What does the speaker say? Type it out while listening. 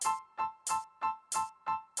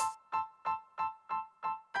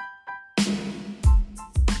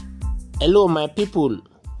Hello, my people.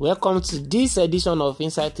 Welcome to this edition of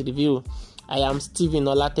Insight Review. I am Stephen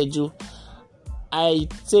Olateju. I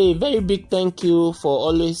say a very big thank you for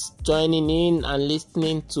always joining in and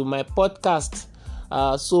listening to my podcast.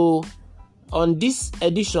 So, on this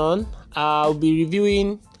edition, I'll be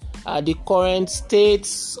reviewing the current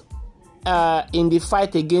states in the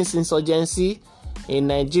fight against insurgency in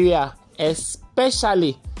Nigeria,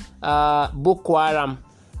 especially Boko Haram,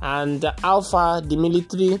 and how far the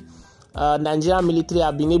Nigerian military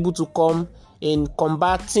have been able to come in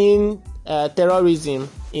combating terrorism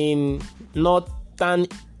in northern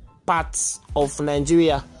parts of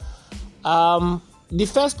Nigeria. The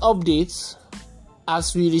first update,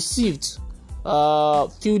 as we received a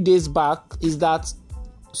few days back, is that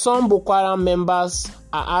some Boko Haram members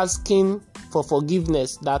are asking for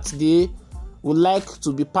forgiveness, that they would like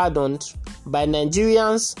to be pardoned by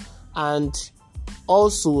Nigerians, and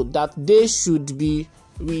also that they should be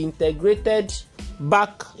reintegrated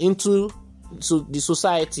back into the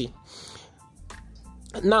society.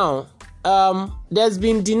 Now, there's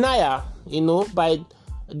been denial, by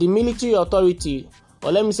the military authority,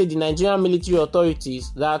 or let me say the Nigerian military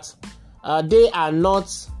authorities, that they are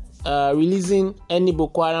not releasing any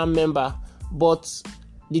Boko Haram member, but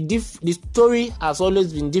the story has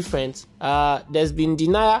always been different. There's been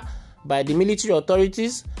denial by the military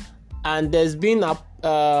authorities, and there's been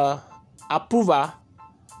approval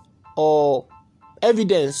or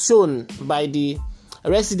evidence shown by the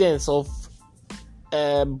residents of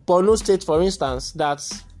Borno State, for instance, that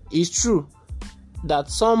it's true that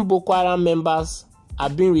some Boko Haram members are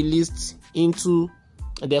being released into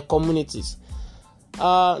their communities.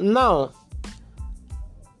 Now,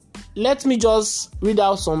 let me just read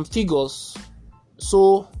out some figures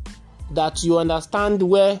so that you understand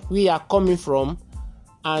where we are coming from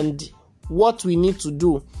and what we need to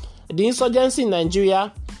do. The insurgency in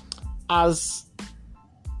Nigeria has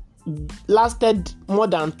lasted more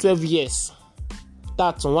than 12 years.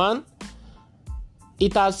 That's one.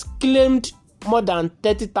 It has claimed more than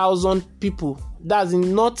 30,000 people. That's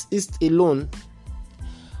in Northeast alone.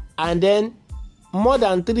 And then more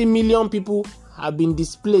than 3 million people have been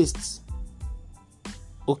displaced.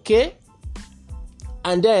 Okay?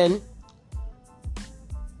 And then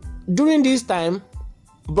during this time,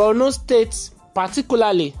 Borno State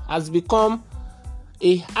particularly has become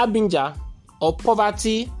a harbinger of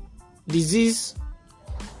poverty, disease,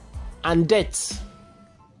 and death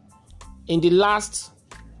in the last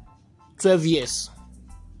 12 years.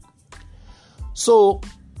 So,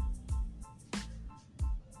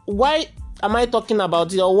 why am I talking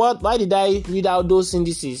about it, or why did I read out those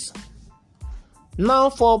indices? Now,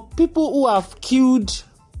 for people who have killed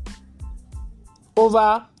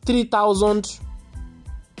over 3,000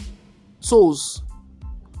 souls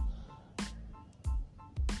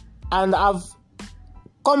and have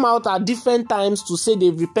come out at different times to say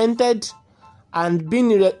they've repented and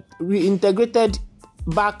been reintegrated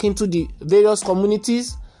back into the various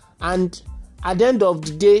communities, and at the end of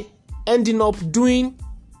the day ending up doing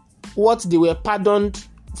what they were pardoned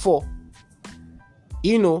for,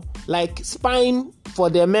 like spying for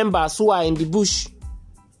their members who are in the bush.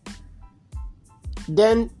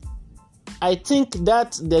 Then I think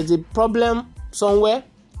that there's a problem somewhere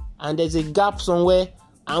and there's a gap somewhere,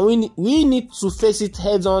 and we need to face it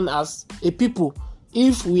head on as a people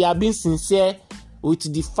if we are being sincere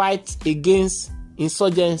with the fight against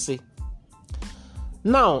insurgency.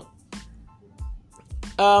 Now,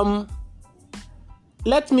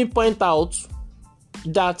 let me point out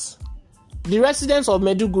that the residents of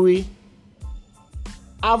Maiduguri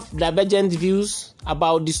have divergent views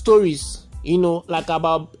about the stories, like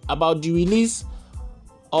about the release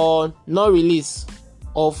or not release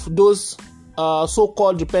of those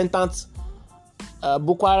so-called repentant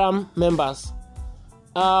Boko Haram members.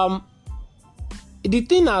 The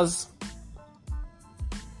thing has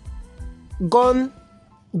gone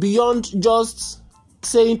beyond just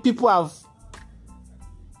saying people have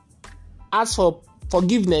asked for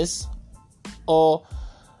forgiveness, or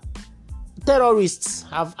terrorists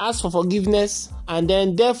have asked for forgiveness, and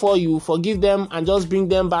then therefore you forgive them and just bring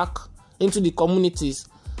them back into the communities.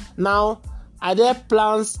 Now, are there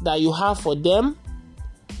plans that you have for them?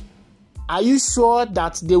 Are you sure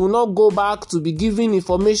that they will not go back to be giving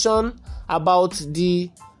information about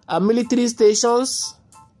the military stations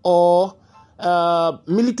or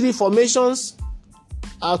military formations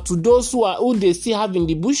to those who they still have in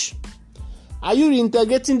the bush? Are you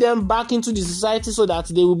reintegrating them back into the society so that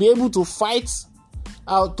they will be able to fight,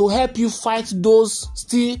 to help you fight those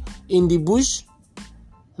still in the bush?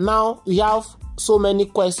 Now we have so many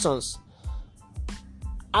questions.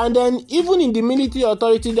 And then even in the military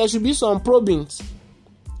authority, there should be some probings.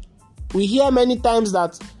 We hear many times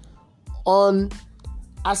that on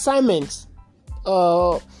assignment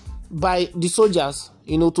by the soldiers,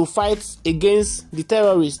 to fight against the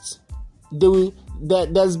terrorists,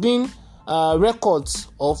 there's been records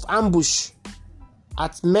of ambush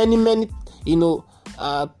at many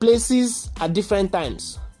places at different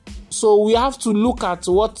times. So we have to look at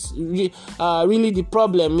what really the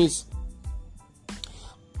problem is.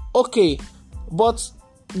 Okay, but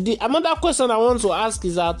another question I want to ask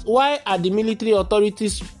is that why are the military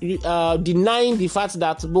authorities denying the fact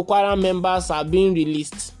that Boko Haram members are being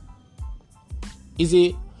released? Is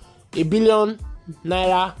a $1 billion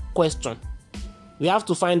question. We have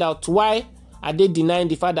to find out why are they denying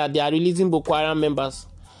the fact that they are releasing Boko Haram members.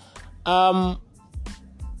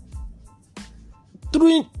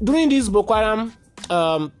 During this Boko Haram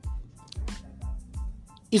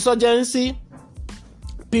insurgency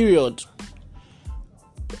period,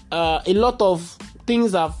 a lot of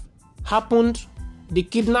things have happened. The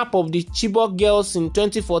kidnap of the Chibok girls in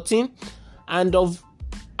 2014, and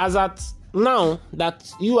as at now that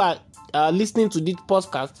you are listening to this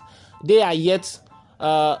podcast, they are yet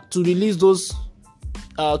to release those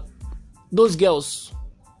girls.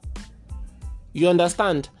 You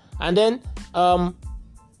understand? And then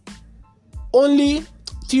only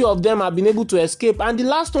few of them have been able to escape. And the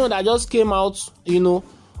last one that just came out,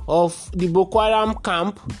 of the Boko Haram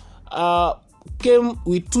camp, came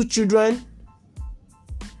with 2 children.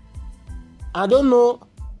 I don't know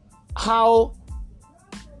how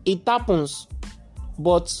it happens,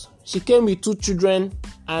 but she came with 2 children,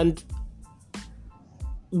 and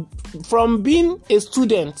from being a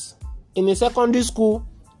student in a secondary school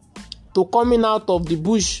to coming out of the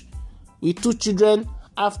bush with 2 children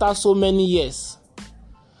after so many years.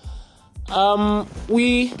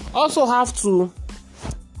 We also have to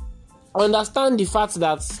understand the fact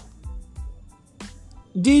that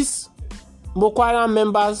these Boko Haram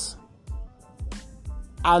members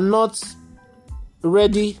are not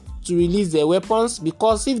ready to release their weapons,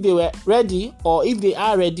 because if they were ready, or if they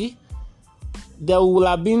are ready, there will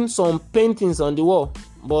have been some paintings on the wall.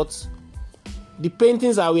 But the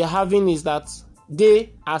paintings that we are having is that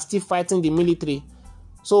they are still fighting the military.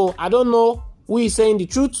 So I don't know who is saying the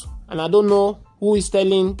truth, and I don't know who is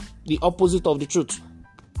telling the opposite of the truth.